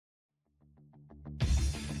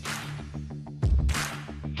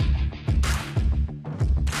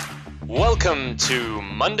Welcome to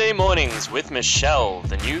Monday Mornings with Michelle,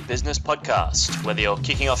 the new business podcast. Whether you're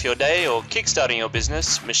kicking off your day or kickstarting your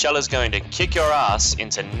business, Michelle is going to kick your ass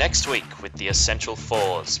into next week with the essential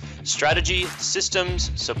fours: strategy,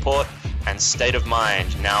 systems, support, and state of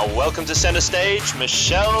mind. Now, welcome to center stage,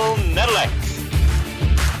 Michelle Nedelec.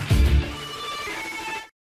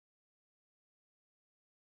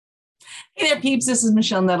 Hey there, peeps. This is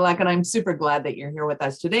Michelle Nedelec, and I'm super glad that you're here with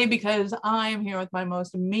us today because I am here with my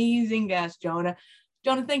most amazing guest, Jonah.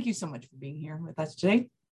 Jonah, thank you so much for being here with us today.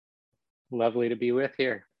 Lovely to be with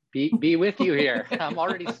be with you here. I'm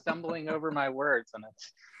already stumbling over my words, and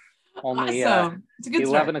it's only awesome. It's a good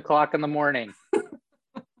 11 o'clock in the morning.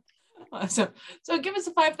 Awesome. So give us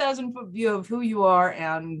a 5,000-foot view of who you are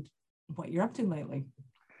and what you're up to lately.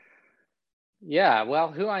 Yeah,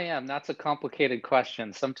 well, who I am, that's a complicated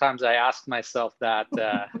question. Sometimes I ask myself that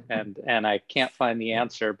and I can't find the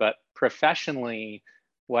answer. But professionally,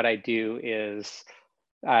 what I do is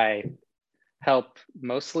I help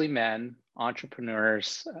mostly men,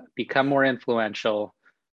 entrepreneurs, become more influential,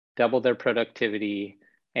 double their productivity,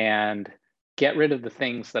 and get rid of the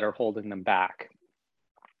things that are holding them back.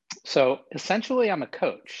 So essentially, I'm a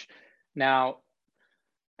coach. Now,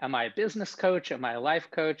 am I a business coach? Am I a life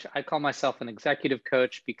coach? I call myself an executive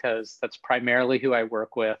coach because that's primarily who I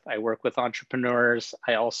work with. I work with entrepreneurs.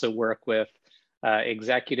 I also work with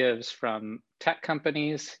executives from tech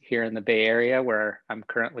companies here in the Bay Area, where I'm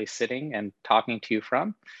currently sitting and talking to you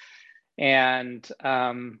from. And,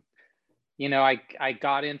 I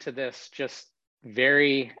got into this just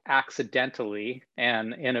very accidentally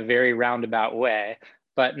and in a very roundabout way.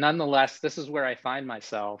 But nonetheless, this is where I find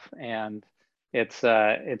myself. And it's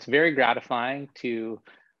very gratifying to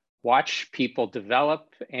watch people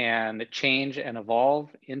develop and change and evolve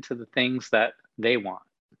into the things that they want.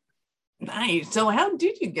 Nice. So how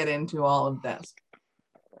did you get into all of this?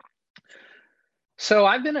 So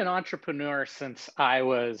I've been an entrepreneur since I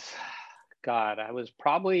was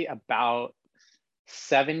probably about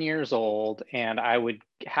 7 years old, and I would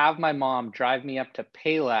have my mom drive me up to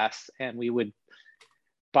Payless, and we would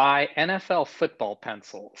buy NFL football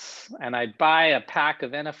pencils, and I'd buy a pack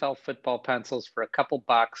of NFL football pencils for a couple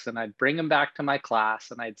bucks, and I'd bring them back to my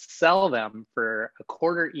class, and I'd sell them for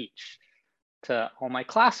 $0.25 each to all my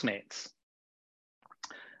classmates.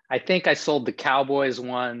 I think I sold the Cowboys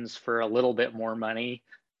ones for a little bit more money,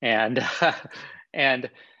 and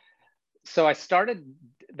so I started.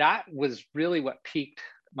 That was really what piqued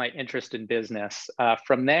my interest in business.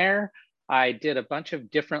 From there, I did a bunch of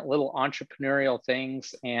different little entrepreneurial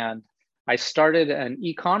things, and I started an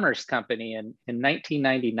e-commerce company in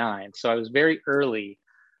 1999. So I was very early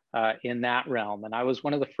in that realm, and I was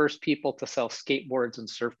one of the first people to sell skateboards and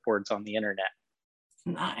surfboards on the internet.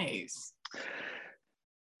 Nice.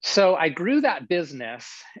 So I grew that business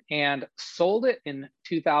and sold it in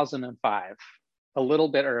 2005, a little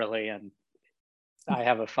bit early. And I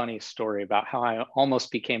have a funny story about how I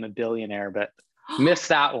almost became a billionaire, but missed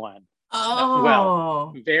that one. Oh,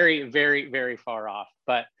 well, very, very, very far off.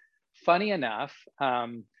 But funny enough,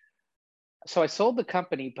 so I sold the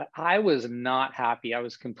company, but I was not happy. I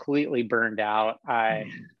was completely burned out.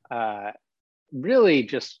 I really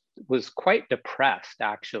just was quite depressed,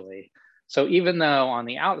 actually. So even though on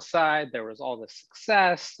the outside there was all this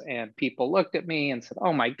success and people looked at me and said,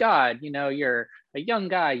 "Oh my God, you're a young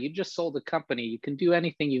guy. You just sold a company. You can do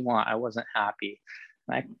anything you want." I wasn't happy.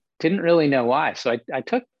 And I didn't really know why. So I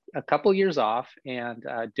took a couple years off and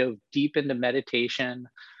dove deep into meditation.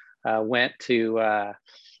 Went to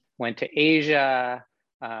Asia.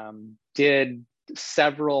 Did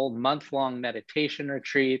several month-long meditation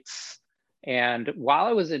retreats. And while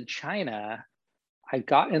I was in China, I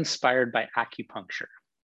got inspired by acupuncture.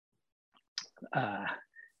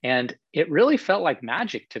 And it really felt like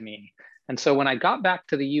magic to me. And so when I got back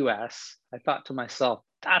to the US, I thought to myself,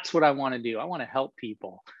 that's what I want to do. I want to help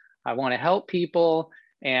people.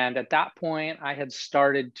 And at that point, I had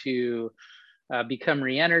started to become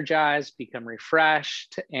re-energized, become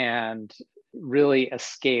refreshed, and really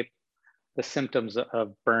escape the symptoms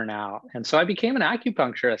of burnout. And so I became an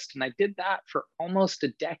acupuncturist, and I did that for almost a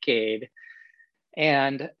decade.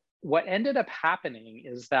 And what ended up happening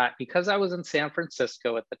is that because I was in San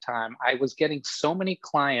Francisco at the time, I was getting so many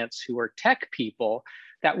clients who were tech people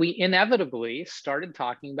that we inevitably started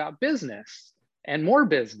talking about business and more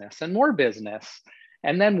business and more business.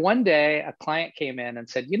 And then one day a client came in and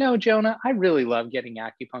said, "Jonah, I really love getting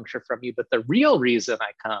acupuncture from you, but the real reason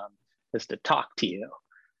I come is to talk to you."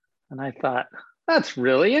 And I thought, that's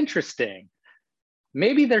really interesting.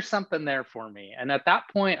 Maybe there's something there for me. And at that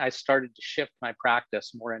point, I started to shift my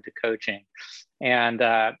practice more into coaching. And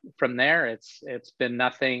from there, it's been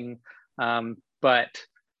nothing but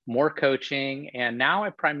more coaching. And now I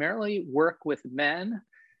primarily work with men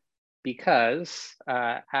because,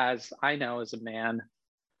 as I know as a man,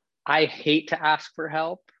 I hate to ask for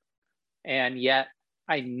help, and yet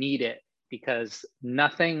I need it because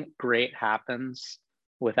nothing great happens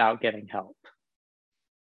without getting help.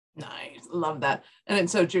 Nice. Love that. And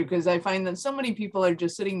it's so true, because I find that so many people are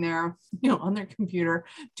just sitting there, on their computer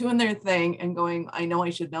doing their thing and going, I know I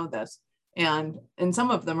should know this. And some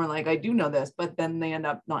of them are like, I do know this, but then they end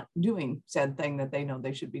up not doing said thing that they know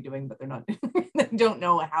they should be doing, but they're not. They don't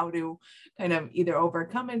know how to kind of either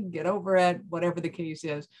overcome it, get over it, whatever the case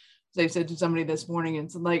is. As I said to somebody this morning,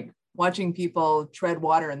 it's like watching people tread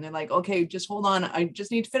water, and they're like, okay, just hold on. I just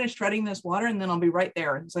need to finish treading this water and then I'll be right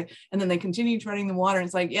there. It's like, and then they continue treading the water. And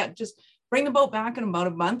it's like, yeah, just bring the boat back in about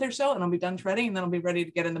a month or so and I'll be done treading, and then I'll be ready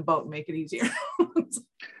to get in the boat and make it easier.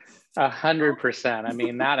 100%. I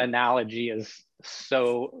mean, that analogy is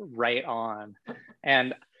so right on.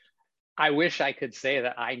 And I wish I could say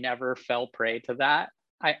that I never fell prey to that.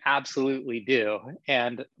 I absolutely do.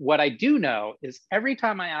 And what I do know is every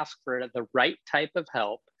time I ask for the right type of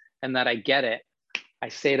help and that I get it, I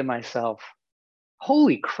say to myself,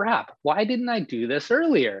 holy crap, why didn't I do this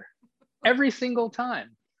earlier? Every single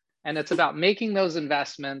time. And it's about making those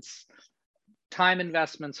investments, time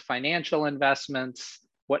investments, financial investments,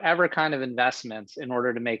 whatever kind of investments in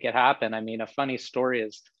order to make it happen. I mean, a funny story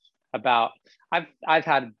is about, I've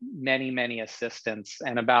had many assistants,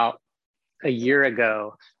 and about a year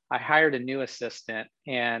ago, I hired a new assistant,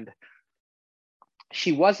 and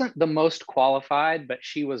she wasn't the most qualified, but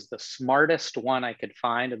she was the smartest one I could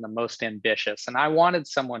find and the most ambitious. And I wanted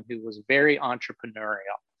someone who was very entrepreneurial.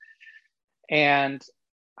 And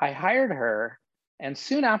I hired her. And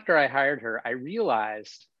soon after I hired her, I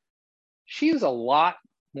realized she's a lot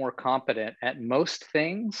more competent at most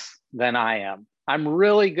things than I am. I'm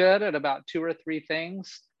really good at about 2 or 3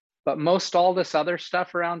 things, but most all this other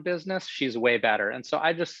stuff around business, she's way better. And so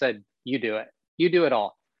I just said, you do it. You do it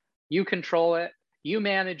all. You control it. You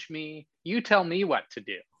manage me. You tell me what to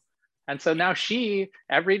do. And so now she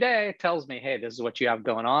every day tells me, hey, this is what you have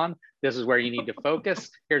going on. This is where you need to focus.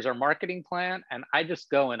 Here's our marketing plan. And I just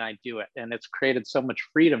go and I do it. And it's created so much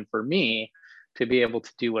freedom for me to be able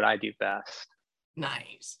to do what I do best.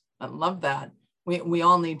 Nice. I love that. We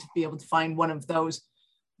all need to be able to find one of those.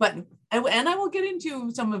 But, and I will get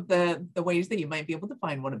into some of the ways that you might be able to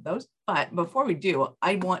find one of those. But before we do,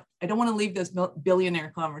 I don't want to leave this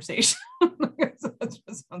billionaire conversation. That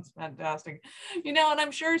just sounds fantastic. And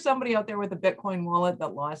I'm sure somebody out there with a Bitcoin wallet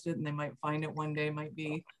that lost it, and they might find it one day, might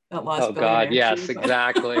be that lost billionaire. Oh God, yes,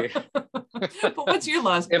 exactly. But what's your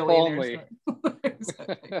lost if billionaire? Only.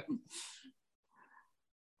 Exactly.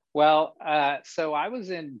 Well, so I was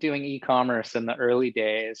doing e-commerce in the early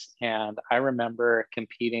days, and I remember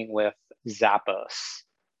competing with Zappos.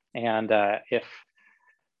 And if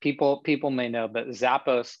people may know, but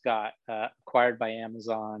Zappos got acquired by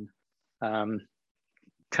Amazon.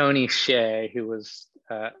 Tony Hsieh, who was,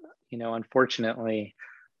 unfortunately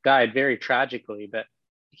died very tragically, but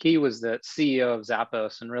he was the CEO of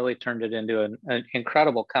Zappos and really turned it into an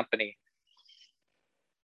incredible company.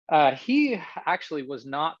 He actually was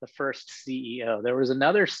not the first CEO. There was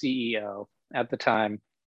another CEO at the time.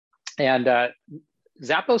 And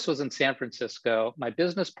Zappos was in San Francisco. My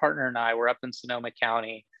business partner and I were up in Sonoma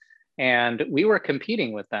County, and we were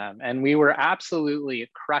competing with them. And we were absolutely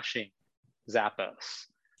crushing Zappos.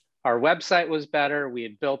 Our website was better. We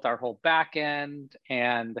had built our whole back end,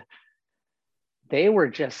 and they were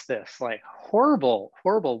just this like horrible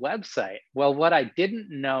website. Well, what I didn't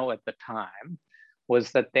know at the time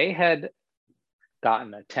was that they had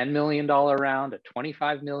gotten a $10 million round, a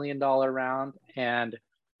 $25 million round, and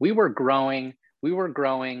we were growing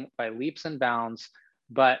by leaps and bounds.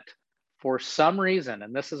 But for some reason,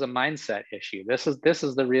 and this is a mindset issue, this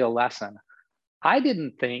is the real lesson, I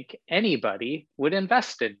didn't think anybody would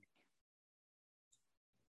invest in me.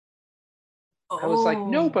 I was like,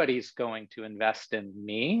 nobody's going to invest in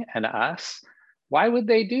me and us. Why would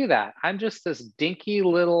they do that? I'm just this dinky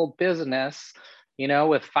little business,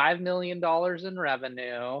 with $5 million in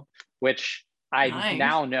revenue, which I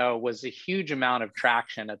now know was a huge amount of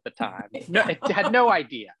traction at the time. No, it had no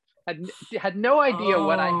idea. Had no idea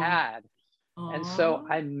what I had. And so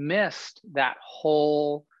I missed that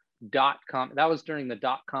whole .com. That was during the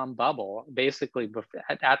 .com bubble, basically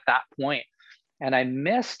at that point. And I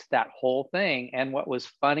missed that whole thing. And what was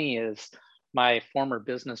funny is my former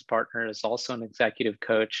business partner is also an executive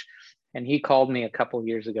coach. And he called me a couple of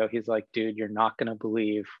years ago. He's like, dude, you're not going to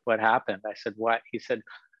believe what happened. I said, what? He said,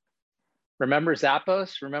 remember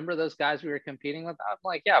Zappos? Remember those guys we were competing with? I'm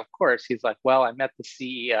like, yeah, of course. He's like, well, I met the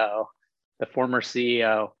CEO the former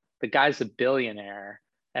CEO, the guy's a billionaire.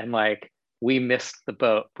 And like, we missed the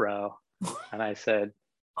boat, bro. And I said,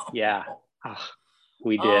 yeah,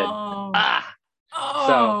 we did. Oh.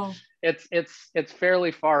 So it's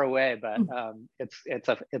fairly far away, but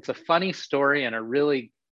it's a funny story and a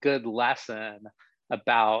really good lesson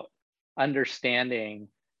about understanding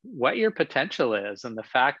what your potential is, and the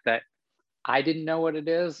fact that I didn't know what it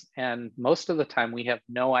is, and most of the time we have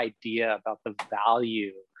no idea about the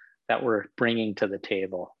value that we're bringing to the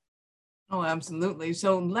table. Oh, absolutely.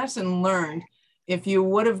 So lesson learned, if you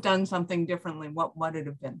would have done something differently, what would it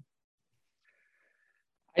have been?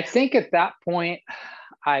 I think at that point,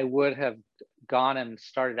 I would have gone and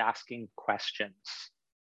started asking questions,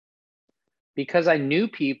 because I knew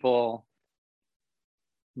people,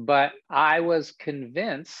 but I was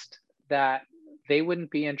convinced that they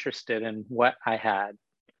wouldn't be interested in what I had.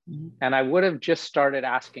 Mm-hmm. And I would have just started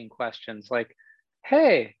asking questions like,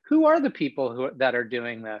 hey, who are the people that are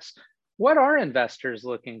doing this? What are investors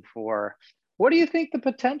looking for? What do you think the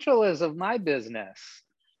potential is of my business?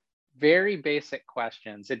 Very basic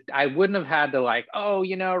questions. I wouldn't have had to like, oh,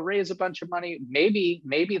 raise a bunch of money. Maybe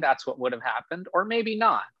that's what would have happened, or maybe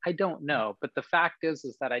not. I don't know. But the fact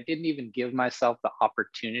is that I didn't even give myself the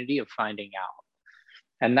opportunity of finding out.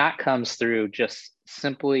 And that comes through just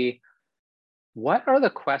simply, what are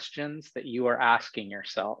the questions that you are asking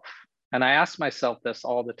yourself? And I ask myself this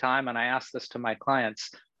all the time, and I ask this to my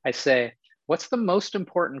clients. I say, what's the most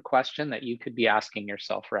important question that you could be asking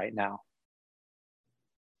yourself right now?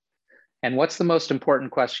 And what's the most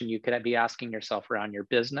important question you could be asking yourself around your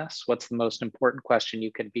business? What's the most important question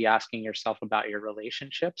you could be asking yourself about your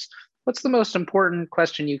relationships? What's the most important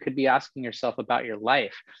question you could be asking yourself about your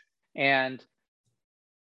life? And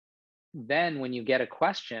then when you get a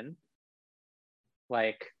question,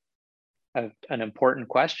 like an important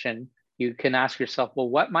question, you can ask yourself, well,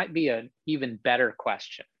 what might be an even better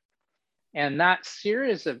question? And that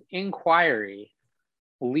series of inquiry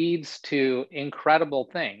leads to incredible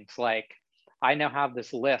things. Like, I now have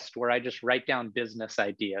this list where I just write down business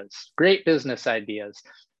ideas, great business ideas,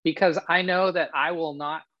 because I know that I will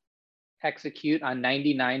not execute on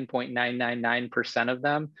 99.999% of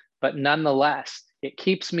them, but nonetheless, it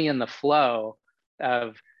keeps me in the flow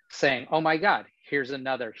of saying, oh my God, here's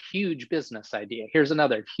another huge business idea. Here's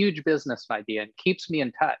another huge business idea. And keeps me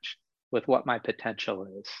in touch with what my potential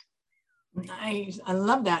is. Nice. I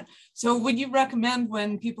love that. So would you recommend,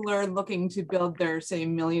 when people are looking to build their, say,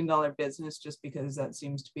 $1 million business, just because that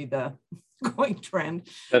seems to be the going trend,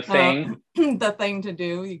 the thing to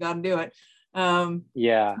do, you got to do it.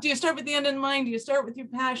 Yeah. Do you start with the end in mind? Do you start with your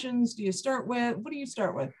passions? Do you start with, what do you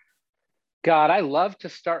start with? God, I love to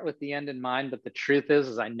start with the end in mind, but the truth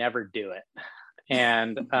is I never do it.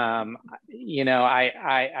 And, I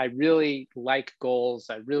really like goals.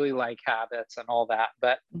 I really like habits and all that.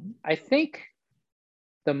 But I think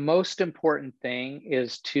the most important thing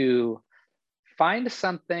is to find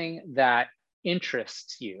something that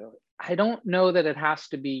interests you. I don't know that it has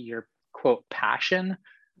to be your quote passion,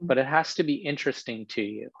 but it has to be interesting to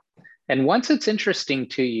you. And once it's interesting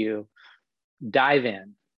to you, dive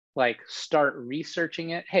in. Like, start researching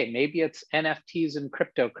it. Hey, maybe it's NFTs and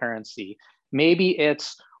cryptocurrency. Maybe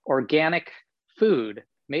it's organic food.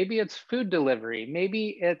 Maybe it's food delivery.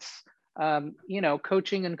 Maybe it's,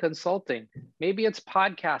 coaching and consulting. Maybe it's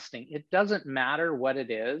podcasting. It doesn't matter what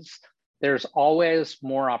it is. There's always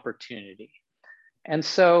more opportunity. And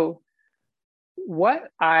so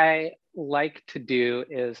what I like to do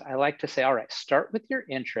is I like to say, all right, start with your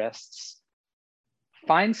interests.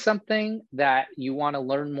 Find something that you want to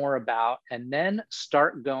learn more about, and then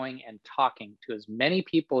start going and talking to as many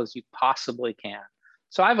people as you possibly can.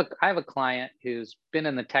 So I have a client who's been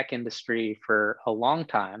in the tech industry for a long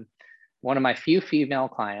time, one of my few female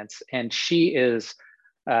clients, and she is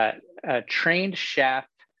a trained chef,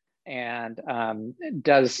 and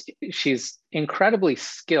she's incredibly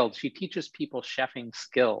skilled. She teaches people chefing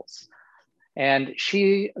skills. And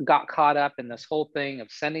she got caught up in this whole thing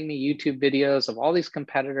of sending me YouTube videos of all these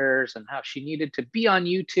competitors and how she needed to be on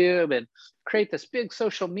YouTube and create this big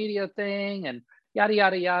social media thing and yada,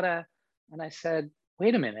 yada, yada. And I said,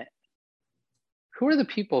 wait a minute. Who are the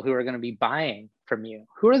people who are going to be buying from you?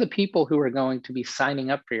 Who are the people who are going to be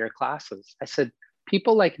signing up for your classes? I said,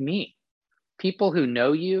 people like me, people who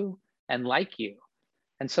know you and like you.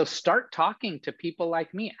 And so start talking to people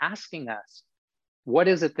like me, asking us, what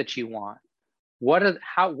is it that you want? What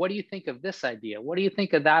do you think of this idea? What do you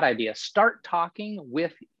think of that idea? Start talking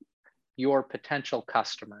with your potential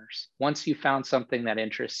customers once you found something that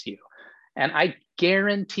interests you. And I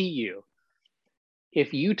guarantee you,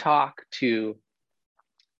 if you talk to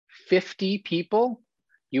 50 people,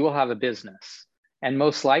 you will have a business. And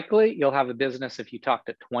most likely you'll have a business if you talk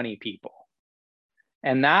to 20 people.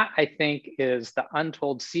 And that, I think, is the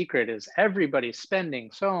untold secret, is everybody's spending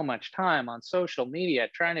so much time on social media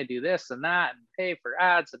trying to do this and that and pay for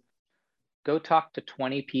ads. And go talk to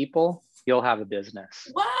 20 people, you'll have a business.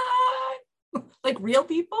 What? Like real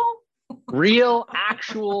people? Real,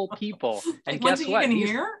 actual people. And like guess what?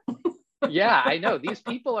 Yeah, I know. These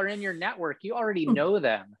people are in your network. You already know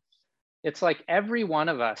them. It's like every one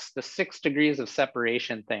of us, the 6 degrees of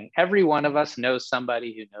separation thing, every one of us knows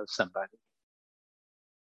somebody who knows somebody.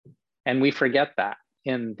 And we forget that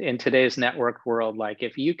in today's network world. Like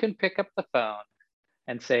if you can pick up the phone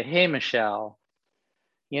and say, hey, Michelle,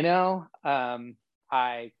 you know,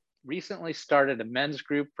 I recently started a men's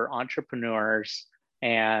group for entrepreneurs,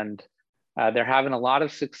 and they're having a lot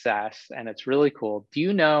of success, and it's really cool. Do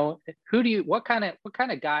you know, what kind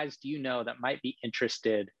of guys do you know that might be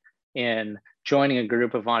interested in joining a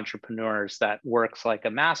group of entrepreneurs that works like a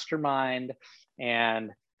mastermind and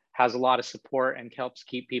has a lot of support and helps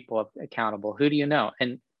keep people accountable? Who do you know?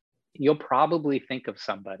 And you'll probably think of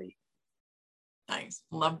somebody. Nice.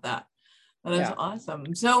 Love that. That is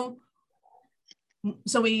awesome. So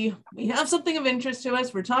we have something of interest to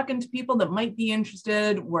us. We're talking to people that might be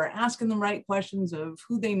interested. We're asking the right questions of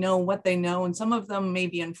who they know, what they know. And some of them may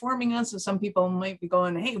be informing us. So some people might be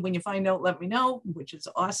going, hey, when you find out, let me know, which is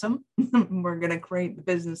awesome. We're going to create the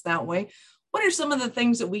business that way. What are some of the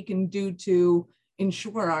things that we can do to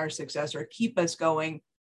ensure our success or keep us going?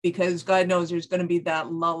 Because God knows there's going to be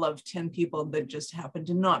that lull of 10 people that just happen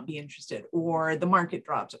to not be interested, or the market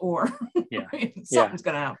drops, or something's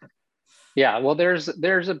going to happen. Yeah, well, there's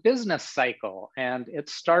a business cycle, and it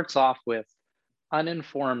starts off with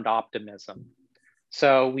uninformed optimism.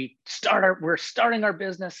 So we're starting our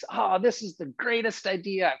business. Oh, this is the greatest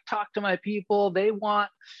idea. I've talked to my people. They want,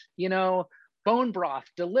 bone broth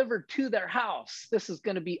delivered to their house. This is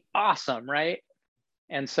going to be awesome, right?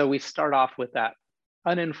 And so we start off with that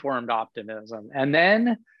uninformed optimism. And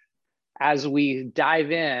then as we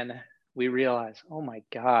dive in, we realize, oh my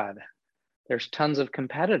God, there's tons of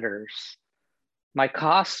competitors. My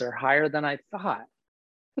costs are higher than I thought.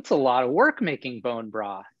 It's a lot of work making bone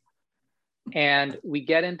broth. And we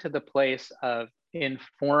get into the place of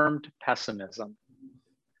informed pessimism.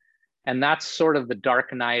 And that's sort of the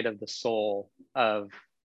dark night of the soul of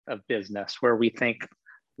business, where we think,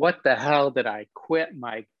 what the hell did I quit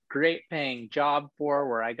my great paying job for,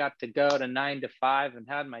 where I got to go to 9 to 5 and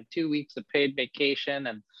had my 2 weeks of paid vacation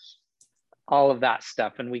and all of that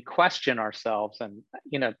stuff. And we question ourselves. And,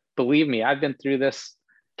 believe me, I've been through this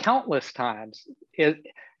countless times.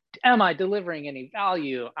 Am I delivering any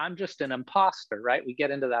value? I'm just an imposter, right? We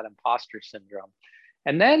get into that imposter syndrome.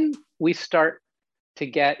 And then we start to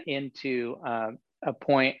get into a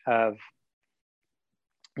point of,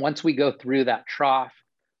 once we go through that trough,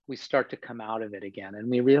 we start to come out of it again. And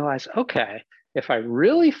we realize, okay, if I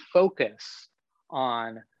really focus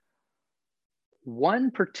on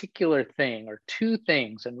one particular thing or two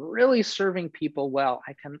things and really serving people well,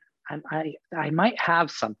 I might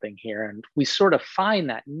have something here. And we sort of find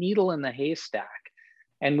that needle in the haystack.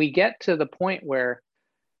 And we get to the point where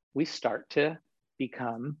we start to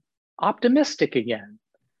become optimistic again.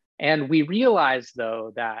 And we realize,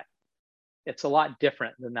 though, that it's a lot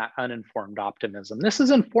different than that uninformed optimism. This is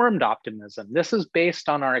informed optimism. This is based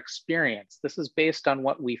on our experience. This is based on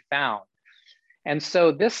what we found. And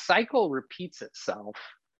so this cycle repeats itself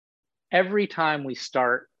every time we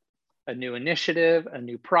start a new initiative, a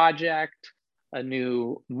new project, a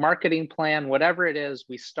new marketing plan, whatever it is.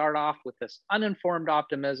 We start off with this uninformed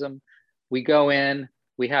optimism. We go in,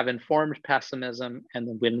 we have informed pessimism, and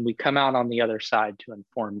then when we come out on the other side to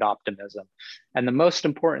informed optimism. And the most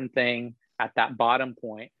important thing at that bottom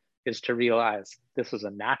point is to realize this is a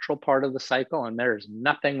natural part of the cycle and there's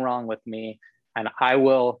nothing wrong with me. And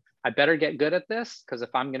I better get good at this, because if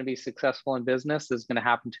I'm going to be successful in business, this is going to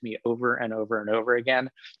happen to me over and over and over again.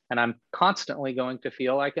 And I'm constantly going to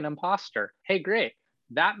feel like an imposter. Hey, great.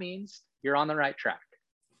 That means you're on the right track.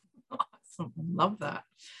 Awesome. Love that.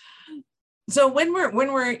 So when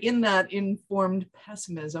we're in that informed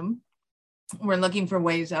pessimism, we're looking for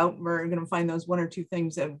ways out. We're going to find those one or two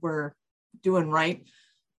things that we're doing right.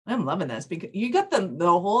 I'm loving this because you got the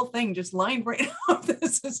whole thing just lined right up.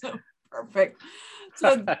 This is perfect.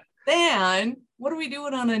 So then what are we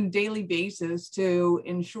doing on a daily basis to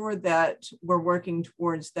ensure that we're working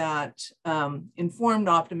towards that informed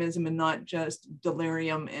optimism and not just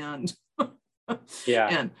delirium and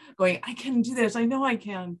and going, I can do this. I know I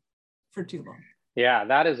can, for too long. Yeah,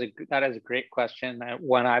 that is a great question.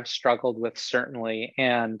 One I've struggled with, certainly.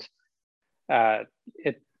 And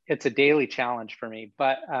it's a daily challenge for me,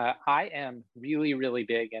 but I am really, really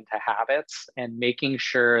big into habits and making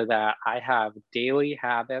sure that I have daily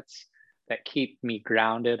habits that keep me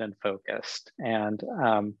grounded and focused. And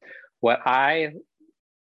what I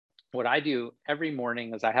do every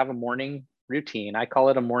morning is I have a morning routine. I call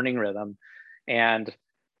it a morning rhythm. And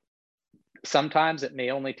sometimes it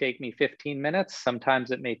may only take me 15 minutes.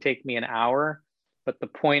 Sometimes it may take me an hour. But the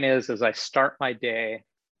point is I start my day,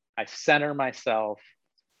 I center myself,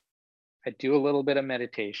 I do a little bit of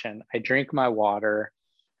meditation, I drink my water,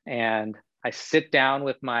 and I sit down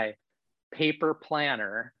with my paper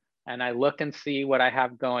planner and I look and see what I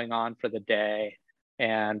have going on for the day.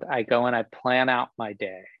 And I go and I plan out my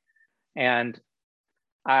day. And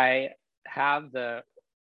I have the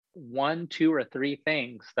 1, 2, or 3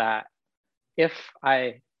 things that if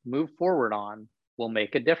I move forward on will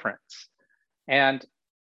make a difference. And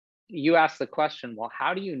you ask the question, well,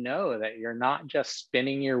 how do you know that you're not just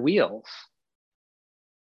spinning your wheels?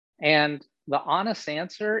 And the honest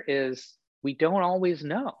answer is we don't always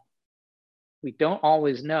know. We don't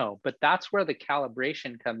always know, but that's where the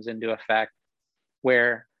calibration comes into effect,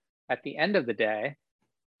 where at the end of the day,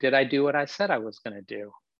 did I do what I said I was going to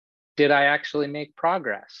do? Did I actually make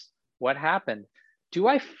progress? What happened? Do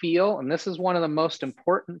I feel, and this is one of the most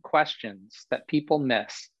important questions that people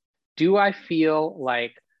miss, do I feel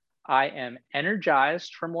like I am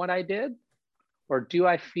energized from what I did, or do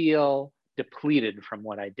I feel depleted from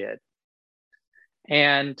what I did?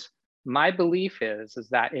 And my belief is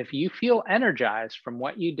that if you feel energized from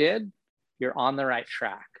what you did, you're on the right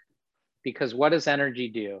track. Because what does energy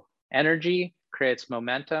do? Energy creates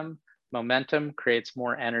momentum. Momentum creates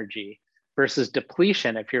more energy. Versus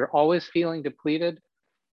depletion, if you're always feeling depleted,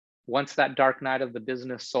 once that dark night of the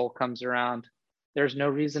business soul comes around, there's no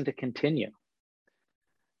reason to continue.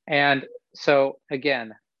 And so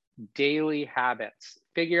again, daily habits.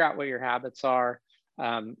 Figure out what your habits are.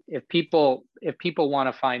 If people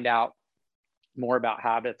want to find out more about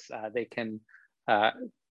habits, they can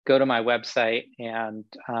go to my website, and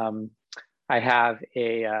I have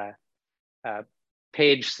a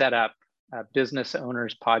page set up, Business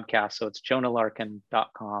Owners Podcast. So it's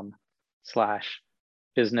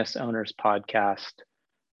jonahlarkin.com/Business Owners Podcast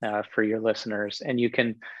for your listeners. And you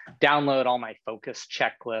can download all my focus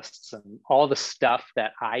checklists and all the stuff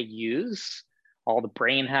that I use, all the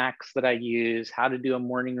brain hacks that I use, how to do a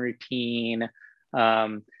morning routine,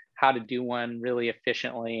 how to do one really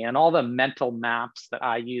efficiently, and all the mental maps that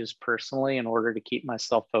I use personally in order to keep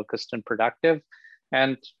myself focused and productive.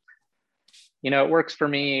 And it works for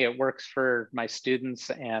me, it works for my students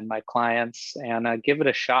and my clients, and give it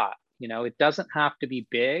a shot. It doesn't have to be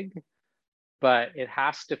big, but it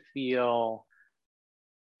has to feel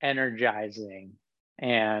energizing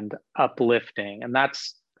and uplifting. And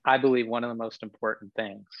that's, I believe, one of the most important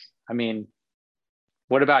things. I mean,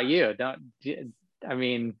 what about you?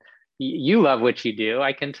 You love what you do,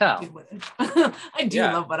 I can tell. I do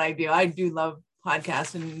love what I do. I do love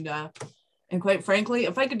podcasts, and quite frankly,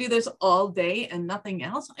 if I could do this all day and nothing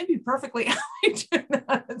else, I'd be perfectly happy doing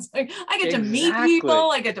that. It's like I get to meet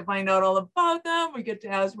people, I get to find out all about them, we get to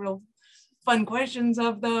ask real fun questions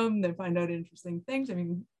of them, they find out interesting things. I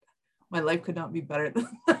mean, my life could not be better than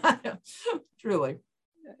that. Truly.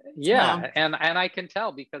 Yeah, and I can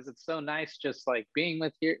tell, because it's so nice just like being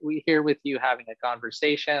here with you, having a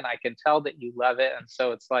conversation. I can tell that you love it, and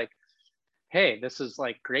so it's like, hey, this is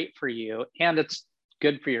like great for you, and it's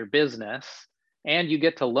good for your business, and you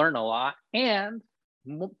get to learn a lot, and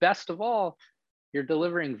best of all, you're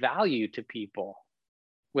delivering value to people,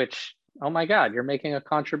 which, oh my God, you're making a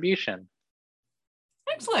contribution.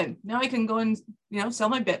 Excellent. Now I can go and sell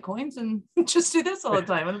my Bitcoins and just do this all the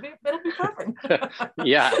time. It'll be perfect.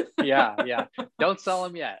 Yeah. Don't sell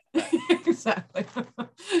them yet. Exactly.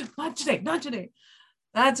 Not today.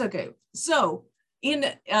 That's okay. So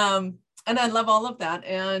and I love all of that.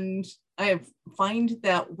 And I find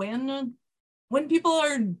that when people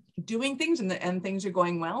are doing things and things are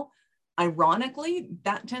going well, ironically,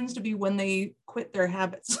 that tends to be when they quit their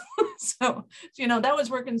habits. So, that was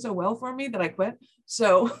working so well for me that I quit.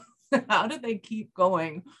 So how do they keep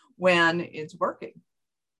going when it's working?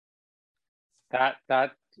 That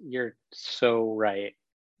you're so right.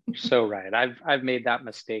 So right. I've made that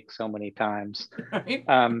mistake so many times. Right?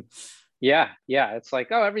 Yeah. It's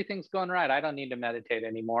like, oh, everything's going right, I don't need to meditate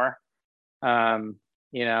anymore. I'm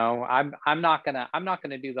not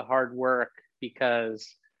gonna do the hard work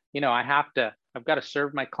because I've got to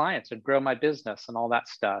serve my clients and grow my business and all that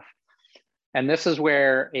stuff. And this is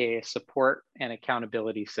where a support and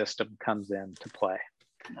accountability system comes into play.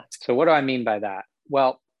 So what do I mean by that?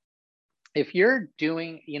 Well, if you're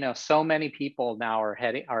doing, so many people now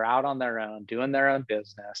are out on their own, doing their own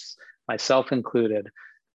business, myself included.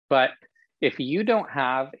 But if you don't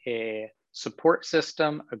have a support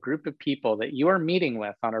system, a group of people that you are meeting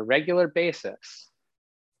with on a regular basis,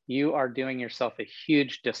 you are doing yourself a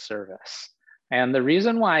huge disservice. And the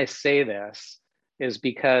reason why I say this is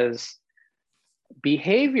because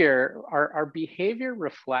our behavior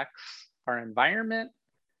reflects our environment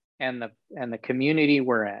and the community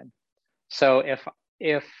we're in. So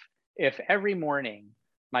if every morning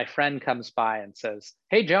my friend comes by and says,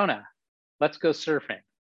 "Hey Jonah, let's go surfing,"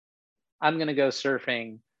 I'm going to go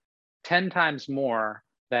surfing 10 times more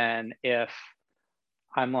than if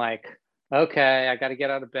I'm like, okay, I got to get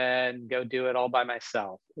out of bed and go do it all by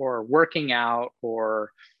myself, or working out,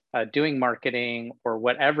 or doing marketing, or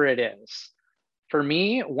whatever it is. For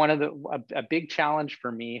me, a big challenge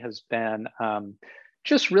for me has been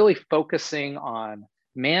just really focusing on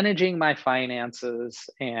managing my finances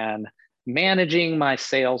and managing my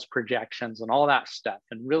sales projections and all that stuff,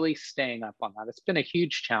 and really staying up on that. It's been a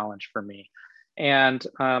huge challenge for me. And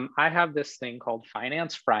I have this thing called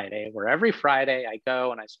Finance Friday, where every Friday I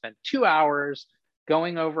go and I spend 2 hours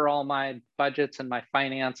going over all my budgets and my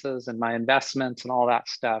finances and my investments and all that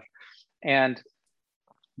stuff. And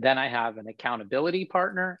then I have an accountability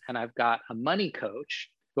partner, and I've got a money coach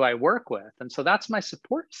who I work with. And so that's my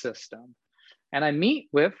support system. And I meet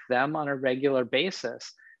with them on a regular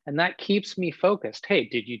basis. And that keeps me focused. Hey,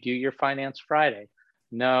 did you do your Finance Friday?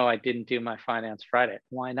 No, I didn't do my Finance Friday.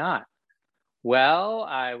 Why not? Well,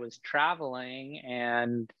 I was traveling,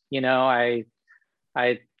 and I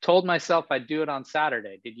told myself I'd do it on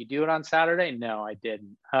Saturday. Did you do it on Saturday? No, I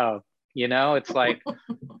didn't. Oh, it's like,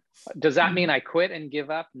 does that mean I quit and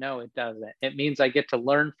give up? No, it doesn't. It means I get to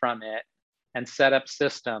learn from it and set up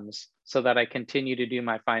systems so that I continue to do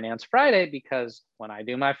my Finance Friday, because when I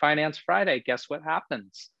do my Finance Friday, guess what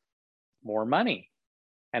happens? More money.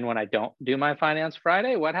 And when I don't do my Finance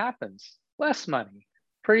Friday, what happens? Less money.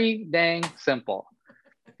 Pretty dang simple.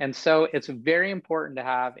 And so it's very important to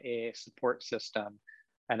have a support system,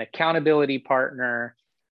 an accountability partner,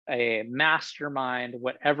 a mastermind,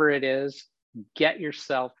 whatever it is. Get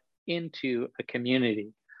yourself into a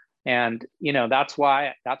community. And that's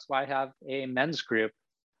why I have a men's group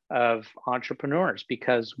of entrepreneurs,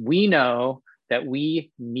 because we know that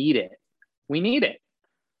we need it. We need it.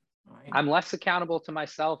 Right. I'm less accountable to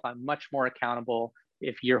myself. I'm much more accountable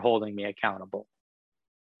if you're holding me accountable.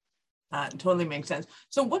 Totally makes sense.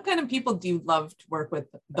 So what kind of people do you love to work with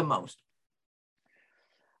the most?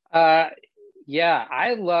 Yeah,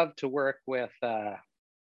 I love to work with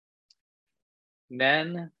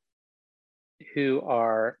men who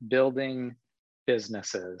are building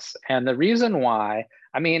businesses. And the reason why,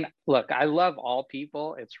 look, I love all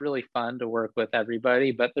people. It's really fun to work with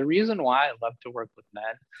everybody. But the reason why I love to work with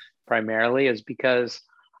men primarily is because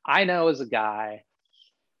I know, as a guy,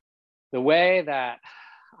 the way that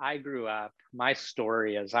I grew up, my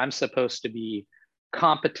story is I'm supposed to be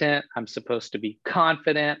competent. I'm supposed to be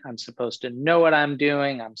confident. I'm supposed to know what I'm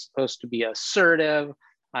doing. I'm supposed to be assertive.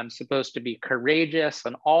 I'm supposed to be courageous,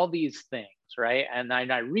 and all these things, right? And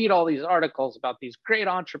I read all these articles about these great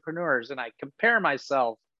entrepreneurs, and I compare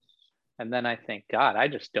myself. And then I think, God, I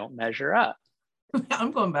just don't measure up.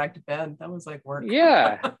 I'm going back to bed. That was like work.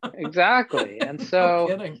 Yeah, exactly. And so,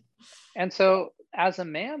 no kidding. And so as a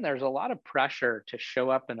man, there's a lot of pressure to show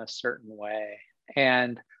up in a certain way.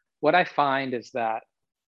 And what I find is that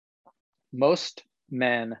most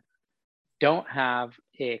men don't have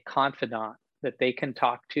a confidant that they can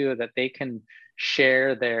talk to, that they can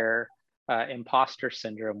share their imposter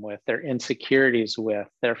syndrome with, their insecurities with,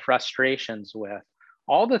 their frustrations with,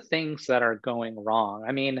 all the things that are going wrong.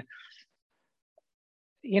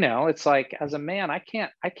 It's like, as a man, I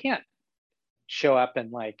can't show up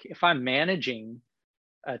and, like, if I'm managing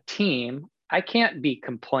a team, I can't be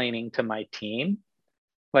complaining to my team.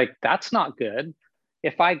 Like, that's not good.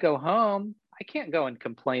 If I go home, I can't go and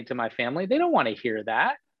complain to my family. They don't want to hear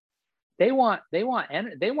that. They want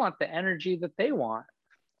the energy that they want.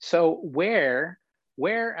 So where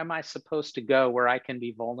am I supposed to go where I can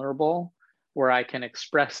be vulnerable, where I can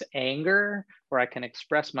express anger, where I can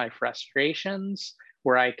express my frustrations,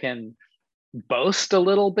 where I can boast a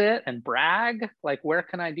little bit and brag? Like, where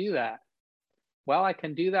can I do that? Well, I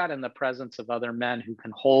can do that in the presence of other men who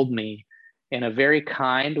can hold me in a very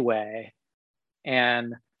kind way,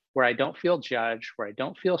 and where I don't feel judged, where I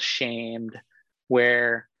don't feel shamed,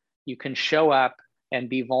 where you can show up and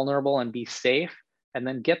be vulnerable and be safe, and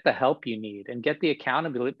then get the help you need and get the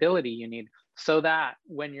accountability you need, so that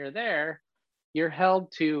when you're there, you're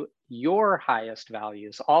held to your highest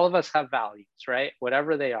values. All of us have values, right?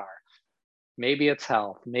 Whatever they are. maybe it's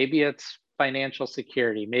health, maybe it's financial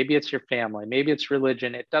security, maybe it's your family, maybe it's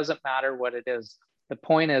religion. It doesn't matter what it is. The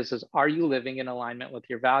point is are you living in alignment with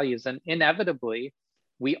your values? And inevitably,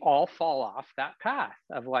 we all fall off that path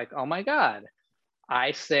of like, oh my God,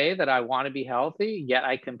 I say that I want to be healthy, yet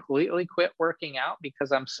I completely quit working out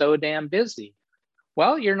because I'm so damn busy.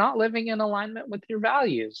 Well, you're not living in alignment with your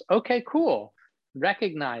values. Okay, cool.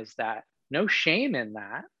 Recognize that. No shame in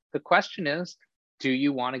that. The question is, do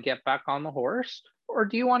you want to get back on the horse, or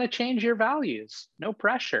do you want to change your values? No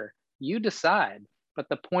pressure. You decide. But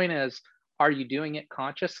the point is, are you doing it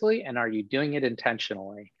consciously, and are you doing it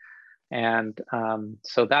intentionally? And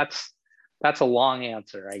so that's a long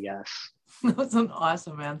answer, I guess. That's an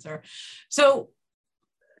awesome answer. So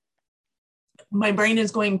my brain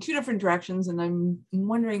is going two different directions, and I'm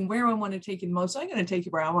wondering where I want to take it most. So I'm going to take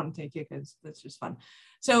you where I want to take you, because that's just fun.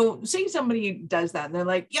 So say somebody does that and they're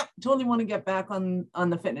like, yep, totally want to get back on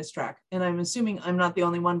the fitness track. And I'm assuming I'm not the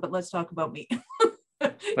only one, but let's talk about me.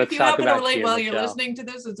 If you happen to relate while you're listening to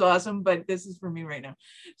this, it's awesome, but this is for me right now.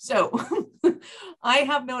 So I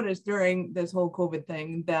have noticed during this whole COVID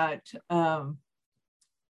thing that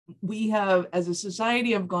we have, as a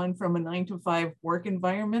society, have gone from a 9-to-5 work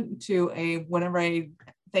environment to a, whenever I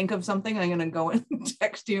think of something, I'm going to go and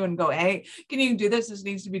text you and go, hey, can you do this? This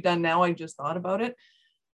needs to be done now. I just thought about it.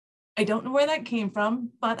 I don't know where that came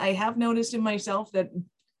from, but I have noticed in myself that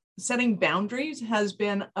setting boundaries has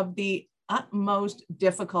been of the utmost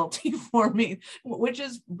difficulty for me, which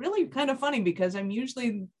is really kind of funny, because I'm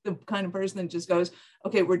usually the kind of person that just goes,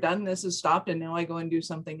 okay, we're done. This is stopped. And now I go and do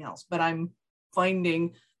something else. But I'm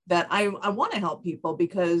finding that I want to help people,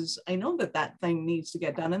 because I know that that thing needs to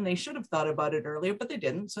get done, and they should have thought about it earlier, but they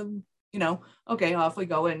didn't. So, okay, off we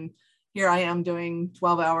go. And here I am doing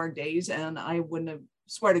 12-hour days, and I wouldn't have,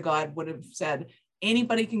 swear to God, would have said,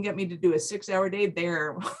 anybody can get me to do a 6-hour day,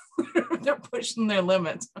 they're pushing their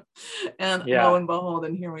limits. And lo and behold,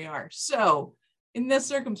 and here we are. So in this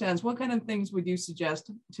circumstance, what kind of things would you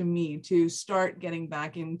suggest to me to start getting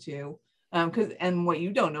back into? And what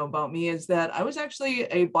you don't know about me is that I was actually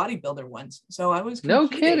a bodybuilder once. So I was competing. No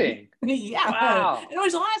kidding. Yeah. Wow. And it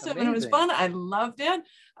was awesome. Amazing. And it was fun. I loved it.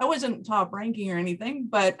 I wasn't top ranking or anything,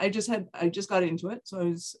 but I just got into it. So I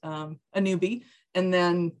was a newbie. And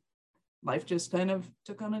then life just kind of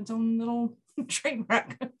took on its own little train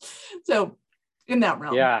wreck. So in that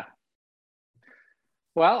realm. Yeah.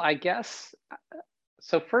 Well, I guess,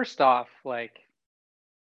 so first off, like,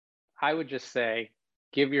 I would just say,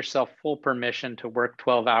 give yourself full permission to work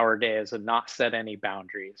 12-hour days and not set any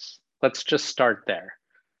boundaries. Let's just start there.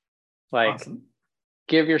 Like, awesome.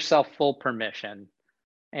 Give yourself full permission,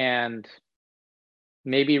 and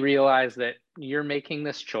maybe realize that you're making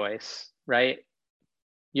this choice, right?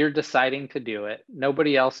 You're deciding to do it.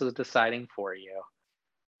 Nobody else is deciding for you.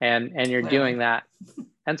 And you're doing that.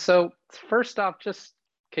 And so first off, just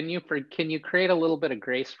can you create a little bit of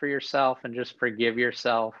grace for yourself and just forgive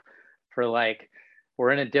yourself for, like,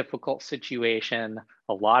 we're in a difficult situation.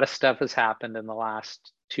 A lot of stuff has happened in the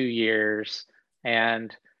last 2 years,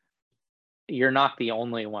 and you're not the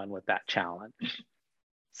only one with that challenge.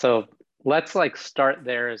 So let's start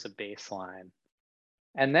there as a baseline.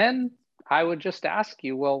 And then I would just ask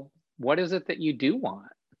you, well, what is it that you do want?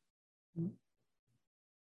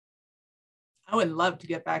 I would love to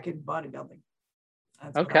get back into bodybuilding.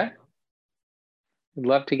 That's okay. I'd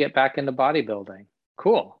love to get back into bodybuilding.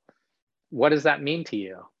 Cool. What does that mean to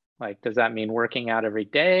you? Like, does that mean working out every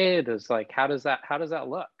day? How does that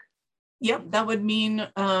look? Yep, that would mean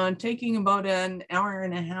taking about an hour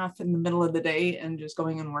and a half in the middle of the day and just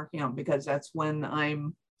going and working out, because that's when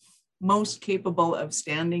I'm most capable of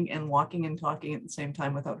standing and walking and talking at the same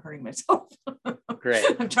time without hurting myself. Great.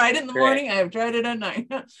 I've tried it in the morning. I have tried it at night.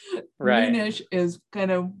 Right. Noonish is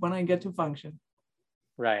kind of when I get to function.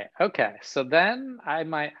 Right. Okay. So then I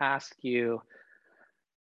might ask you,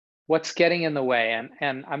 what's getting in the way?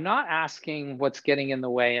 And I'm not asking what's getting in the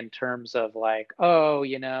way in terms of like, oh,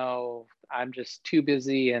 I'm just too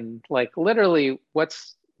busy, and like literally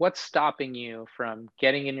what's stopping you from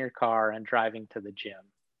getting in your car and driving to the gym?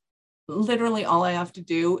 Literally all I have to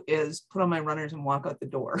do is put on my runners and walk out the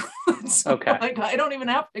door. So, okay. I don't even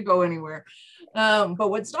have to go anywhere. But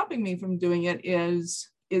what's stopping me from doing it is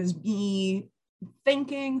me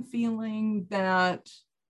feeling that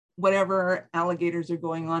whatever alligators are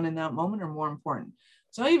going on in that moment are more important.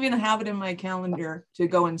 So I even have it in my calendar to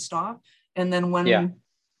go and stop. And then when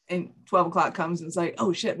 12 o'clock comes and it's like,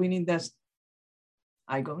 oh shit, we need this,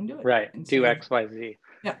 I go and do it. Right. Do X, Y, Z.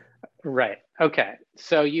 Yeah. Right. Okay.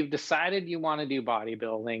 So you've decided you want to do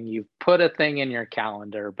bodybuilding. You've put a thing in your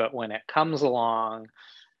calendar, but when it comes along,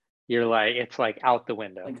 you're like, it's like out the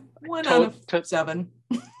window. Like 1 out of 7.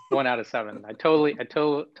 1 out of 7. I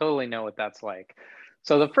totally know what that's like.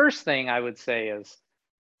 So the first thing I would say is,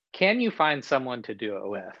 can you find someone to do it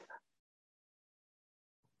with?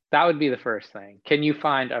 That would be the first thing. Can you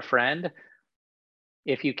find a friend?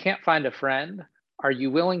 If you can't find a friend, are you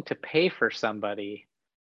willing to pay for somebody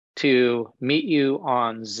to meet you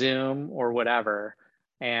on Zoom or whatever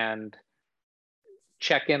and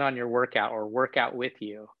check in on your workout or work out with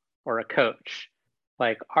you, or a coach?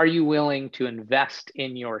 Like, are you willing to invest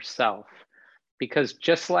in yourself? Because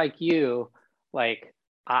just like you, like,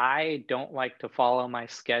 I don't like to follow my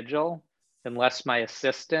schedule unless my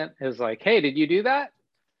assistant is like, hey, did you do that?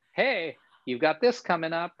 Hey, you've got this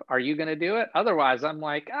coming up. Are you going to do it? Otherwise, I'm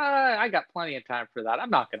like, I got plenty of time for that.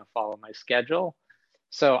 I'm not going to follow my schedule.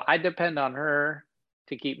 So I depend on her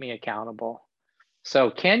to keep me accountable.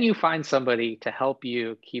 So can you find somebody to help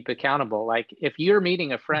you keep accountable? Like, if you're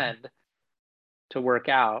meeting a friend to work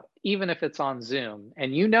out, even if it's on Zoom,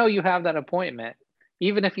 and you know you have that appointment,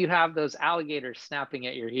 even if you have those alligators snapping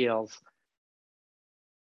at your heels,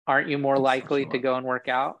 aren't you more likely to go and work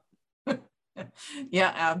out?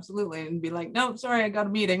 Yeah, absolutely. And be like, no, sorry, I got a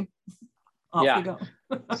meeting. Off we go.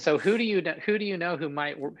 So who do you know who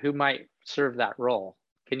might serve that role?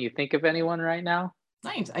 Can you think of anyone right now?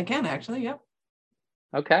 Nice. I can actually. Yep.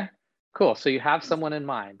 Okay, cool. So you have someone in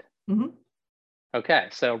mind. Mm-hmm. Okay,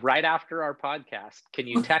 so right after our podcast, can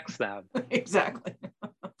you text them? Exactly.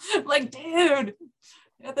 Like, dude,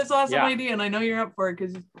 I got this awesome idea, and I know you're up for it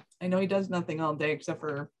because I know he does nothing all day except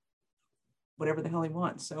for whatever the hell he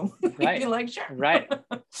wants. So right. Be like, sure. Right.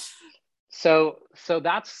 So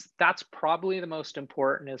that's probably the most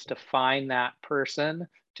important, is to find that person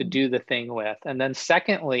to do the thing with. And then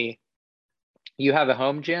secondly, you have a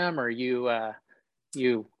home gym, or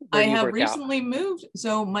I have recently moved,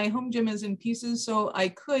 so my home gym is in pieces, so I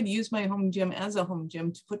could use my home gym as a home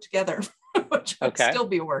gym to put together, which would still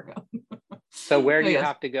be a workout. So where do you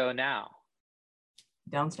have to go now?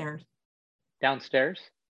 Downstairs. Downstairs?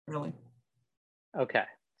 Really? Okay.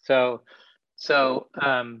 So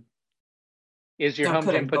is your home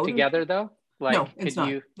gym put together though? Like, no, it's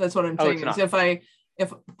not. That's what I'm saying. Is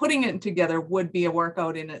if putting it together would be a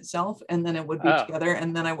workout in itself, and then it would be together,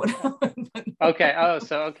 and then I would. Okay.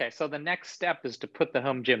 So the next step is to put the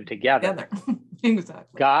home gym together.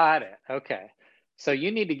 Exactly. Got it. Okay. So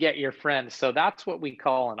you need to get your friends. So that's what we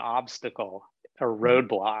call an obstacle, a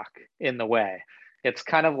roadblock in the way. It's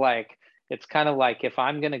kind of like if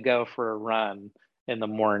I'm going to go for a run in the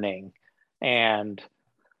morning, and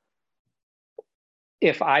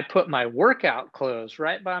if I put my workout clothes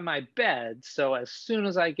right by my bed, so as soon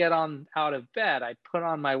as I get out of bed, I put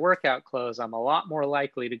on my workout clothes, I'm a lot more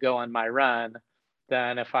likely to go on my run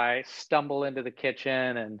than if I stumble into the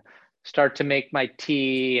kitchen and start to make my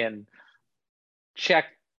tea and check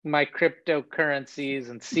my cryptocurrencies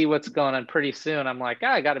and see what's going on. Pretty soon I'm like,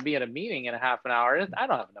 I got to be at a meeting in a half an hour. I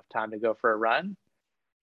don't have enough time to go for a run.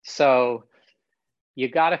 So you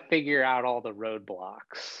got to figure out all the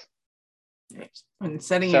roadblocks. And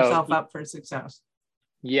setting yourself up for success.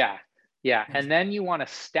 Yeah. And then you want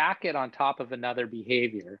to stack it on top of another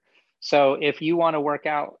behavior. So if you want to work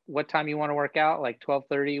out, what time you want to work out? Like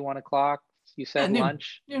 12:30, 1 o'clock? You said noon.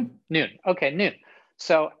 Lunch? Noon. Okay, noon.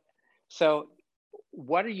 So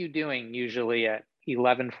what are you doing usually at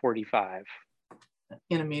 11:45?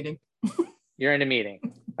 In a meeting. You're in a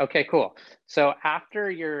meeting. Okay, cool. So after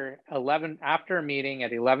a meeting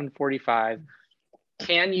at 11:45,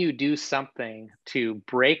 can you do something to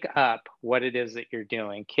break up what it is that you're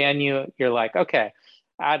doing? You're like, okay,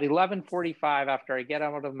 at 11:45, after I get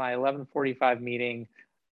out of my 11:45 meeting,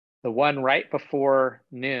 the one right before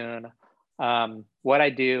noon, what I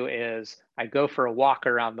do is I go for a walk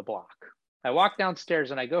around the block. I walk downstairs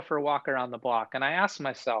and I go for a walk around the block, and I ask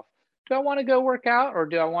myself, do I want to go work out, or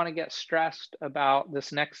do I want to get stressed about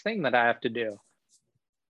this next thing that I have to do?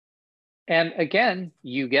 And again,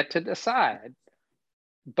 you get to decide.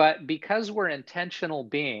 But because we're intentional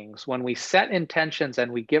beings, when we set intentions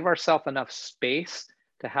and we give ourselves enough space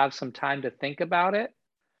to have some time to think about it,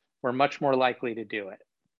 we're much more likely to do it.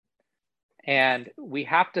 And we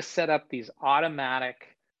have to set up these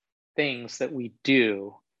automatic things that we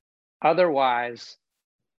do. Otherwise,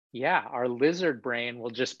 our lizard brain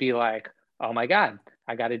will just be like, oh my God,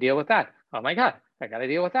 I got to deal with that. Oh my God, I got to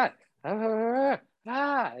deal with that.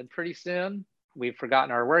 And pretty soon we've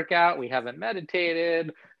forgotten our workout. We haven't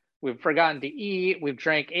meditated. We've forgotten to eat. We've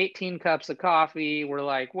drank 18 cups of coffee. We're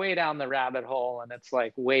like way down the rabbit hole, and it's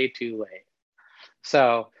like way too late.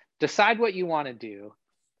 So decide what you want to do.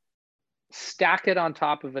 Stack it on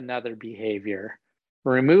top of another behavior.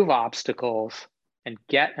 Remove obstacles. and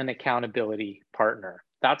get an accountability partner.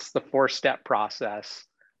 That's the 4-step process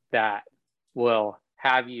that will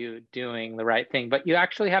have you doing the right thing. But you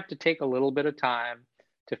actually have to take a little bit of time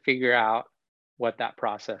to figure out what that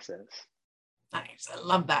process is. Nice. I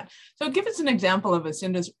love that. So give us an example of a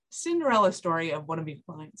Cinderella story of one of your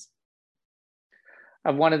clients.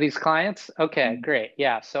 Of one of these clients? Okay, great.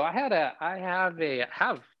 Yeah. So I have a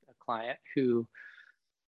client who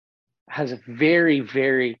has a very,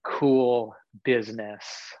 very cool business.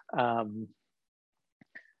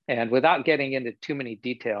 And without getting into too many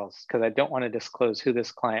details, because I don't want to disclose who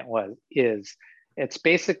this client it's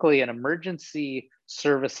basically an emergency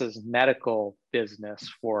services medical business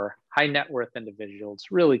for high net worth individuals.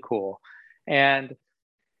 Really cool. And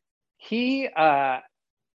he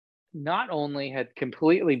not only had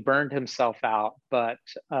completely burned himself out, but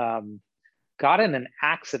got in an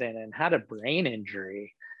accident and had a brain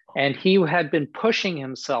injury. And he had been pushing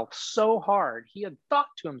himself so hard. He had thought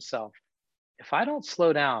to himself, if I don't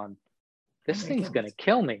slow down, this thing's going to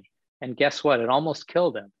kill me. And guess what? It almost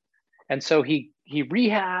killed him. And so he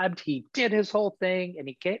rehabbed, he did his whole thing, and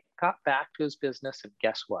he got back to his business. And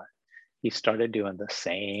guess what? He started doing the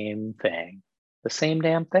same thing, the same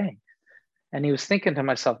damn thing. And he was thinking to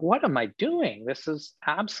myself, what am I doing? This is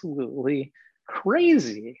absolutely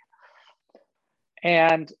crazy.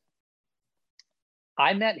 And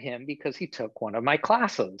I met him because he took one of my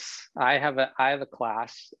classes. I have a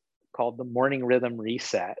class called the Morning Rhythm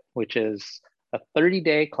Reset, which is a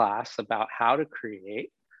 30-day class about how to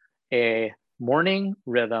create a morning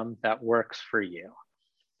rhythm that works for you.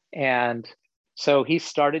 And so he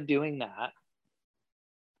started doing that.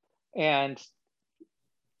 And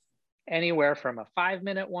anywhere from a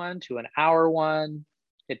 5-minute one to an hour one,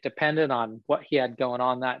 it depended on what he had going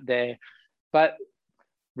on that day. But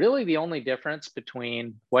really the only difference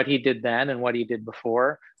between what he did then and what he did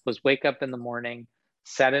before was wake up in the morning,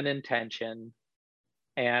 set an intention,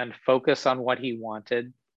 and focus on what he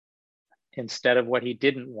wanted instead of what he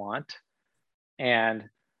didn't want, and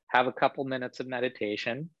have a couple minutes of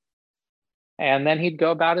meditation. And then he'd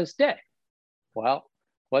go about his day. Well,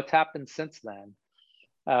 what's happened since then?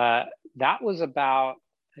 That was about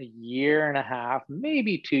a year and a half,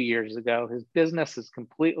 maybe 2 years ago. His business is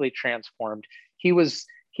completely transformed. He was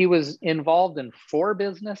involved in 4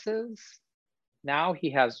 businesses. Now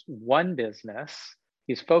he has one business.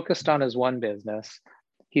 He's focused on his one business.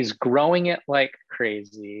 He's growing it like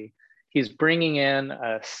crazy. He's bringing in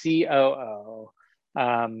a COO,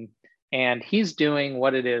 and he's doing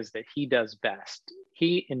what it is that he does best.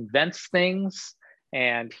 He invents things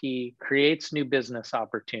and he creates new business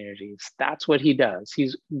opportunities. That's what he does.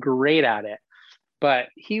 He's great at it. But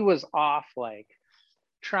he was off like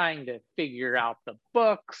trying to figure out the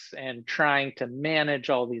books and trying to manage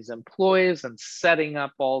all these employees and setting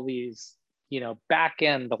up all these, back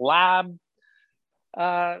end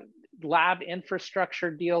lab infrastructure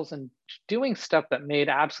deals and doing stuff that made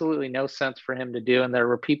absolutely no sense for him to do. And there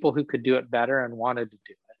were people who could do it better and wanted to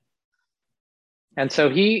do it. And so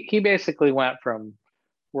he basically went from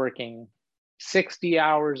working 60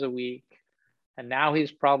 hours a week, and now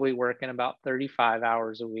he's probably working about 35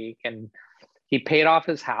 hours a week. And he paid off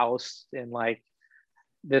his house in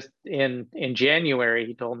January.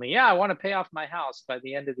 He told me, yeah, I want to pay off my house by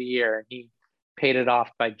the end of the year. And he paid it off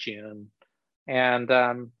by June. And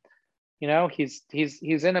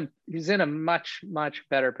he's in a much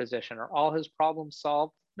better position. Are all his problems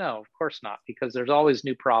solved? No, of course not, because there's always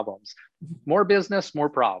new problems. More business, more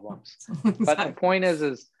problems. Exactly. But the point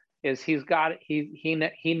is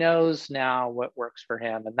he knows now what works for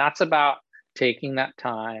him, and that's about taking that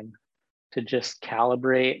time to just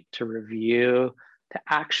calibrate, to review, to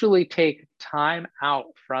actually take time out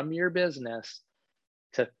from your business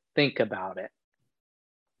to think about it.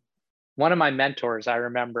 One of my mentors, I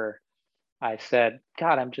remember, I said,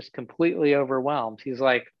 God, I'm just completely overwhelmed. He's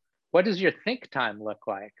like, what does your think time look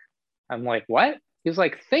like? I'm like, what? He's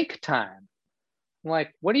like, think time. I'm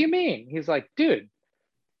like, what do you mean? He's like, dude,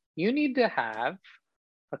 you need to have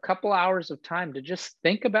a couple hours of time to just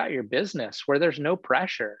think about your business where there's no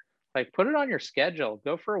pressure. Like, put it on your schedule.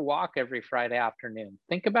 Go for a walk every Friday afternoon.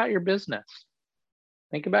 Think about your business.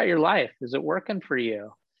 Think about your life. Is it working for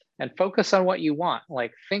you? And focus on what you want.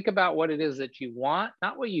 Like, think about what it is that you want,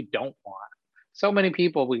 not what you don't want. So many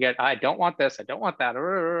people, I don't want this, I don't want that.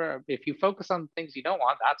 If you focus on things you don't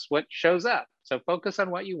want, that's what shows up. So focus on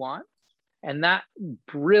what you want. And that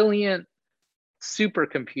brilliant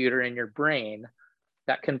supercomputer in your brain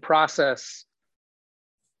that can process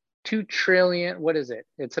 2 trillion, what is it?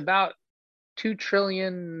 It's about 2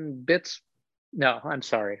 trillion bits. No, I'm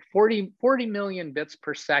sorry, 40 million bits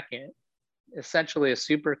per second essentially a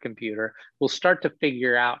supercomputer, will start to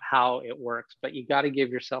figure out how it works, but you got to give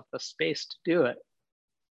yourself the space to do it.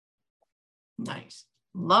 Nice.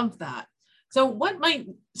 Love that. So what might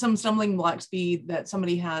some stumbling blocks be that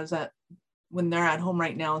somebody has when they're at home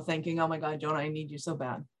right now thinking, oh my God, Jonah, I need you so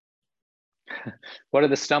bad? What are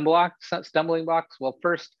the stumbling blocks? Well,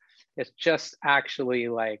 first, it's just actually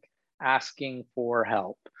like asking for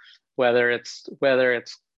help, whether it's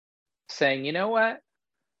saying, you know what,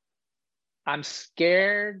 I'm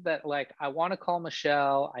scared that like I want to call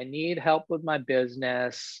Michelle, I need help with my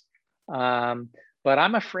business, but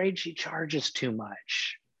I'm afraid she charges too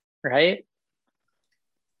much, right?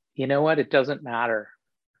 You know what? It doesn't matter.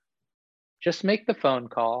 Just make the phone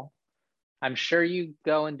call. I'm sure you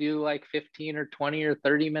go and do like 15 or 20 or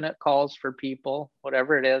 30-minute calls for people,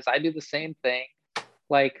 whatever it is. I do the same thing.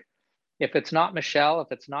 Like, if it's not Michelle,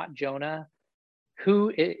 if it's not Jonah,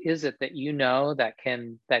 who is it that you know that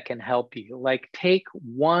can help you? Like, take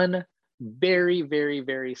one very, very,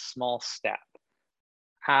 very small step.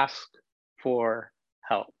 Ask for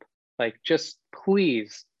help. Like, just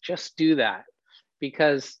please, just do that,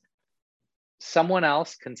 because someone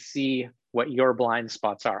else can see what your blind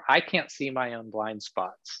spots are. I can't see my own blind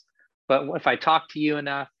spots, but if I talk to you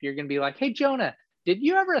enough, you're going to be like, hey, Jonah, did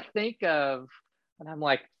you ever think of, and I'm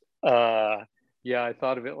like, yeah, I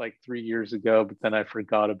thought of it like 3 years ago, but then I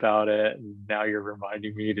forgot about it. And now you're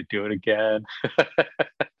reminding me to do it again.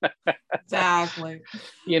 Exactly.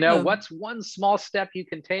 You know, what's one small step you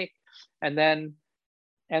can take? And then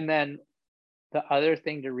the other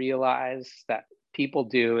thing to realize that people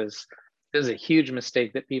do is a huge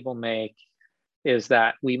mistake that people make, is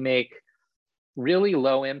that we make really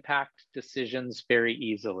low impact decisions very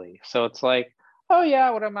easily. So it's like, oh yeah,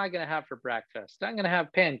 what am I going to have for breakfast? I'm going to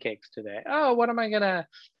have pancakes today. Oh, what am I going to,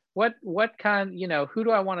 what kind, you know, who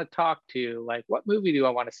do I want to talk to? Like, what movie do I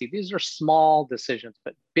want to see? These are small decisions,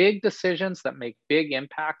 but big decisions that make big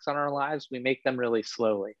impacts on our lives, we make them really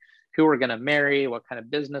slowly. Who we're going to marry, what kind of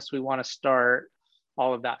business we want to start,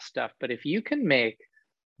 all of that stuff. But if you can make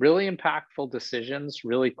really impactful decisions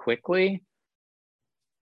really quickly,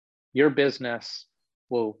 your business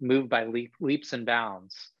will move by leaps and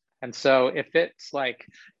bounds. And so if it's like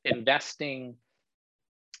investing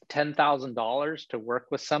 $10,000 to work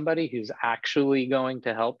with somebody who's actually going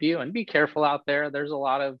to help you, and be careful out there, there's a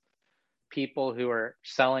lot of people who are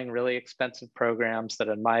selling really expensive programs that,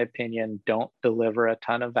 in my opinion, don't deliver a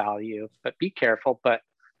ton of value, but be careful. But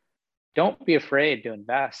don't be afraid to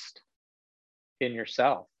invest in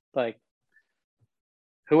yourself. Like,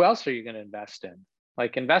 who else are you going to invest in?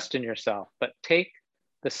 Like, invest in yourself, but take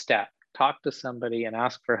the step, talk to somebody and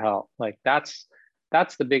ask for help. Like, that's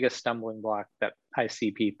the biggest stumbling block that I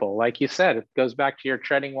see people. Like you said, it goes back to your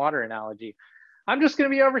treading water analogy. I'm just going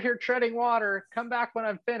to be over here treading water, come back when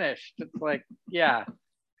I'm finished. It's like, yeah,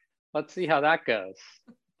 let's see how that goes.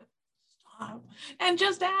 And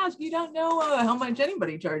just ask. You don't know how much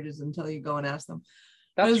anybody charges until you go and ask them.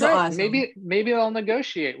 That's right. Awesome. Maybe they'll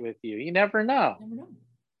negotiate with you. You never know.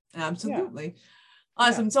 Absolutely. Yeah.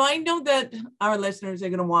 Awesome. Yeah. So I know that our listeners are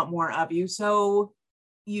going to want more of you. So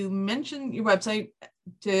you mentioned your website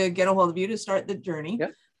to get a hold of you to start the journey.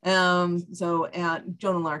 Yep. So at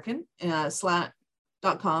Jonah Larkin,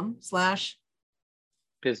 .com/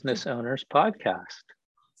 Business Owners Podcast.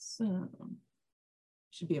 So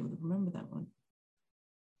should be able to remember that one.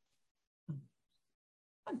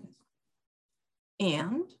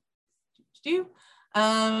 And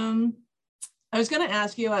I was going to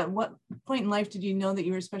ask you, at what point in life did you know that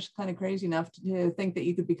you were especially kind of crazy enough to think that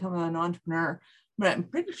you could become an entrepreneur? But I'm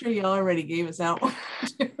pretty sure you already gave us that one.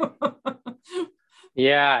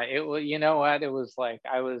 Yeah, you know what? It was like,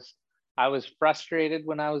 I was frustrated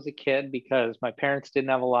when I was a kid because my parents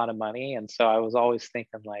didn't have a lot of money. And so I was always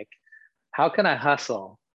thinking, like, how can I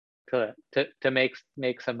hustle to make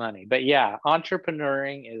some money? But yeah,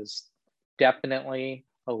 entrepreneuring is definitely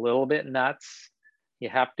a little bit nuts. You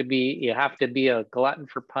have to be a glutton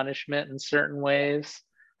for punishment in certain ways.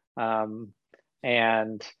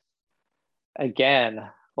 And again,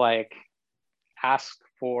 like, ask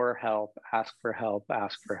for help.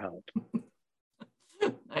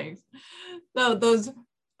 Nice. So those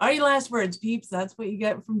are your last words, peeps. That's what you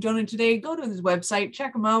get from Jonah today. Go to his website,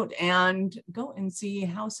 check him out, and go and see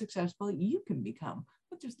how successful you can become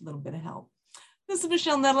with just a little bit of help. This is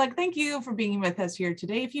Michelle Nedlick. Thank you for being with us here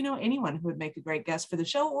today. If you know anyone who would make a great guest for the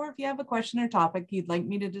show, or if you have a question or topic you'd like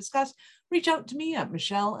me to discuss, reach out to me at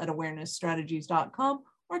michelle@awarenessstrategies.com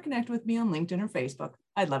or connect with me on LinkedIn or Facebook.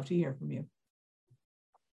 I'd love to hear from you.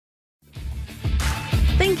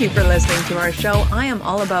 Thank you for listening to our show. I am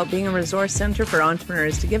all about being a resource center for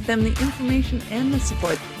entrepreneurs to give them the information and the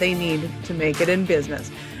support they need to make it in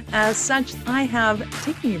business. As such, I have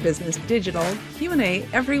Taking Your Business Digital Q&A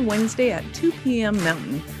every Wednesday at 2 p.m.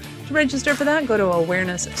 Mountain. To register for that, go to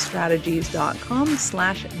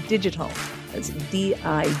awarenessstrategies.com/digital. That's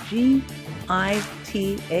DIGITAL.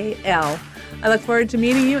 I look forward to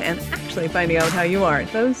meeting you and actually finding out how you are.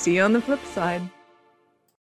 So see you on the flip side.